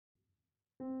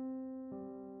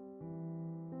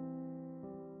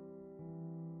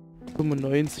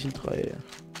...95 in 3.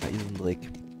 Eisendreck.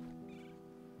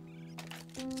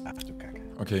 Ach du Kacke.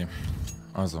 Okay,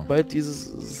 also.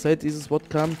 Seit dieses Wort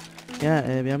kam, ja,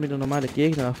 wir haben wieder normale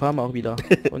Gegner, erfahren wir auch wieder.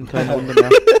 Und keine Runde mehr.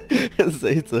 Das ist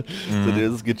echt so. So,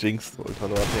 der ist gejinxt. Ultra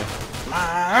Lord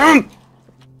hier.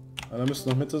 Einer müsste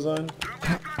noch Mitte sein.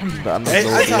 Der andere Ey, so.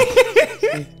 Alter!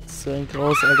 So ein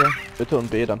Graus, Alter. Bitte und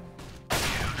B dann.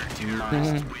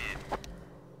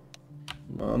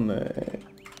 Mann ey.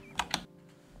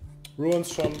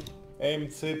 Ruins schon. Aim,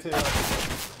 CT.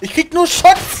 Ich krieg nur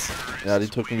Shots! Ja, die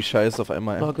drücken wie scheiße auf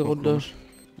einmal. Starke Runde.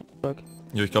 Fuck.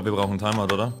 Jo, ich glaube, wir brauchen einen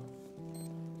Timeout, oder?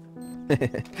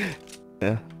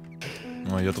 Ja.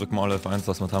 Oh, hier drücken wir alle F1,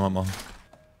 lass mal Timeout machen.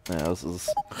 Ja, das ist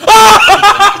es.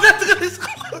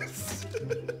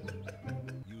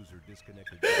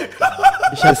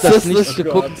 Ich habe das nicht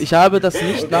geguckt. Ich habe das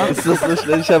nicht nach. Ist das so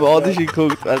schlecht? Ich habe auch nicht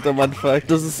geguckt, Alter, Mann, fuck.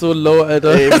 Das ist so low,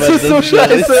 Alter. Ey, das Mann, ist so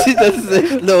scheiße. Das ist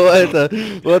echt low, Alter.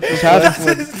 What the fuck?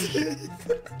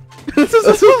 Das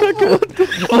ist so kacke.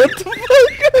 What the fuck?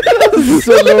 Das ist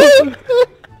so low.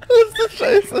 Das ist so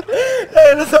scheiße.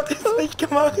 Ey, das hab ich jetzt nicht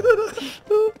gemacht, oder?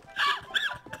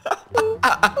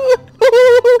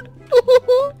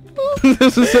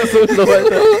 Das ist ja so low,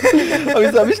 Alter. Aber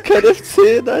wieso hab ich kein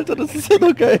F10, Alter? Das ist ja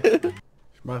doch geil.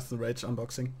 Ich mach jetzt ein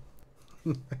Rage-Unboxing.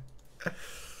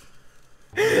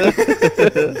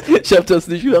 Ich hab das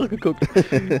nicht nachgeguckt.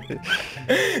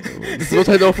 Das wird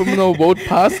halt auch immer noch Vote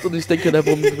passt und ich denke, da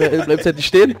bleibt halt nicht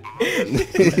stehen.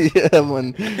 Ja,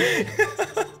 Mann.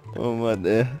 Oh Mann,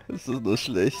 ey. Das ist nur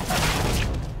schlecht.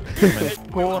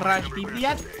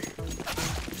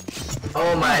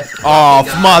 Oh my Oh,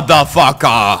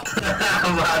 motherfucker!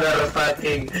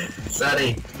 motherfucking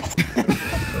sorry.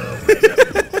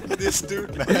 This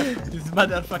dude, man. This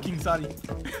motherfucking sorry.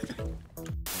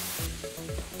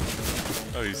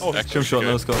 Oh, he's Oh, actually shot,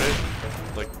 good. let's go.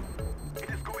 Like,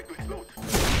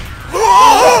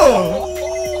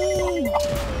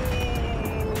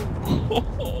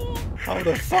 How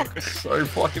the fuck? so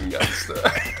fucking gangster.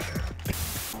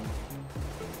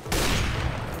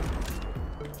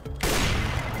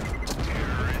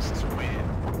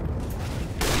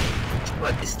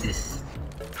 What is this?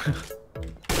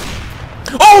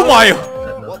 Oh my!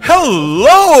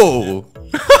 Hello!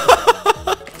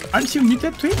 Aren't you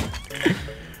muted, Tweet?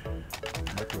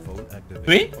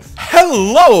 Tweet?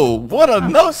 Hello! What a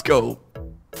no-scope!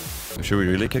 Should we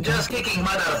really kick him? Just kicking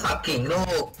motherfucking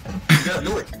no. Just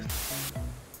do it.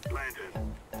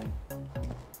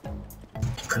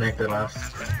 Connect the last.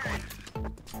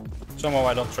 Somehow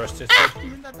I don't trust it.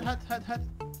 Hut.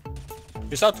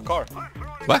 He's out the car.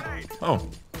 What? Oh.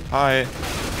 Hi.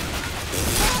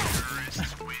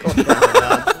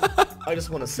 I just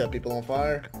want to set people on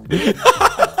fire.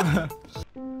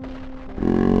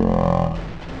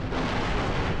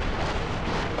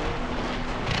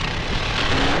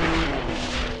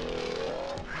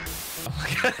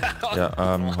 Yeah,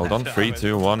 hold on. 3,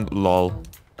 2, 1, lol.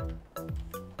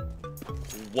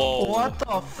 Whoa. What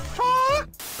the fuck?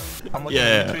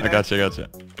 Yeah, I got you.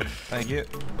 Thank you.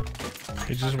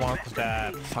 He just wants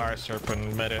that fire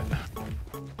serpent meta.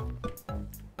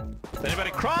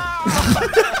 Anybody cry?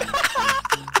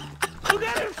 Look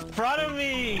at in front of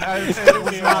me! It was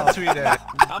Mrtweeday.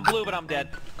 I'm blue, but I'm dead.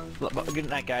 Good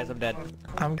night, guys. I'm dead.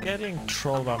 I'm getting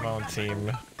trolled by my own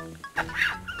team.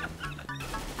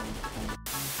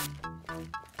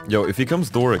 Yo, if he comes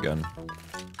door again,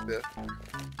 Yeah.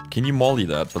 can you molly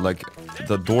that? But like,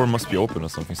 the door must be open or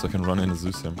something so I can run in and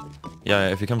Zeus him. Yeah,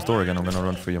 if he comes door again, I'm gonna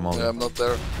run for you, molly. Yeah, I'm not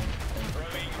there.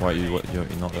 Why, you're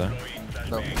not there?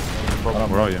 No.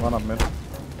 Where are you? One up mid.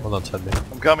 Hold on, tell me.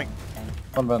 I'm coming.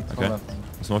 One vent, Okay. one vent.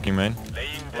 Smoking main.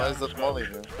 Why is that molly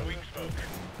here?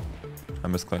 I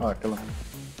misclicked. Ah, kill him.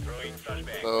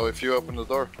 So if you open the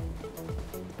door.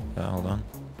 Yeah, hold on.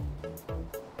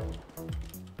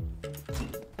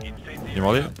 You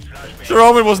molly?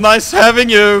 Jerome, it was nice having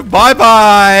you! Bye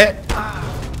bye!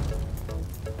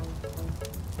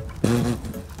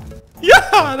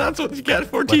 Yeah, that's what you get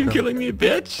for team killing me,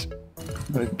 bitch!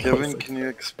 Wait, Kevin, can you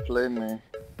explain me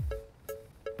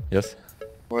Yes?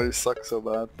 why you suck so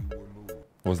bad?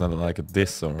 Was that like a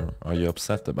diss or are you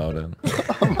upset about it?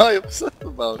 Am I upset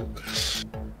about it?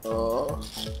 Oh.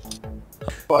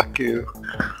 Fuck you.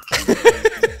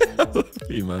 I love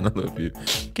you, man, I love you.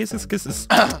 Kisses, kisses.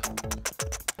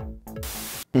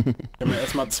 Ich hab mir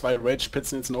erstmal 2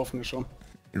 Rage-Pizzen jetzt in den Ofen geschoben.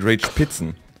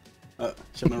 Rage-Pizzen.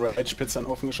 Ich hab eine Rage-Pizza in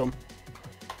den Ofen geschoben.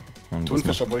 Und was Thunfisch,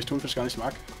 macht- obwohl ich Thunfisch gar nicht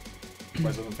mag.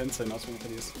 Weil so ein Fenster hinaus, wenn du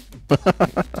verlierst.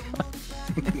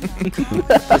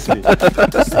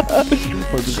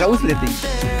 Voll rauslässig.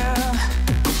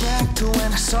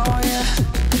 when I saw you.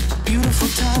 Beautiful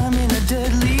time in a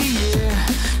deadly